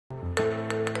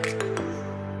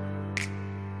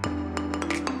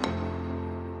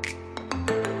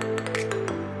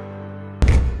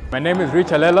My name is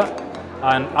Allela,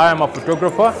 and I am a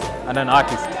photographer and an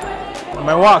artist.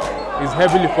 My work is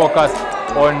heavily focused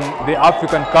on the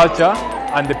African culture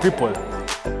and the people.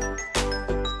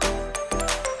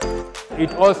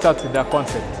 It all starts with a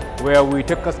concept where we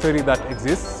take a story that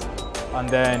exists and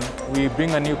then we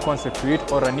bring a new concept to it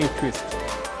or a new twist.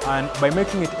 And by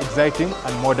making it exciting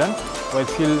and modern while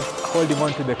still holding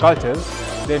on to the cultures,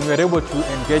 then we're able to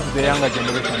engage the younger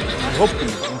generation and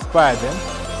hopefully inspire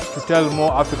them to tell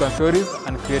more African stories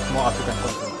and create more African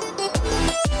content.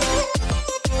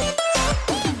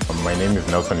 My name is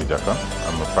Ijakaa.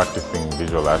 I'm a practicing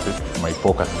visual artist. My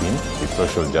focus theme is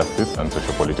social justice and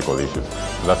social-political issues.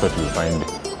 So that's what you'll find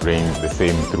reigns the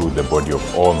same through the body of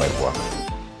all my work.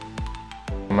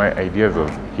 My ideas of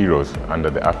heroes under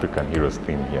the African Heroes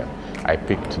theme here. I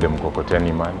picked the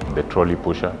Mkokoteni man, the trolley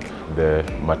pusher, the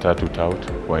matatu tout,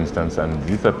 for instance, and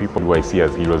these are people who I see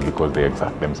as heroes because they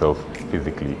exert themselves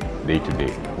physically, day to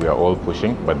day. We are all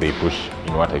pushing, but they push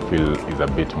in what I feel is a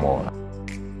bit more.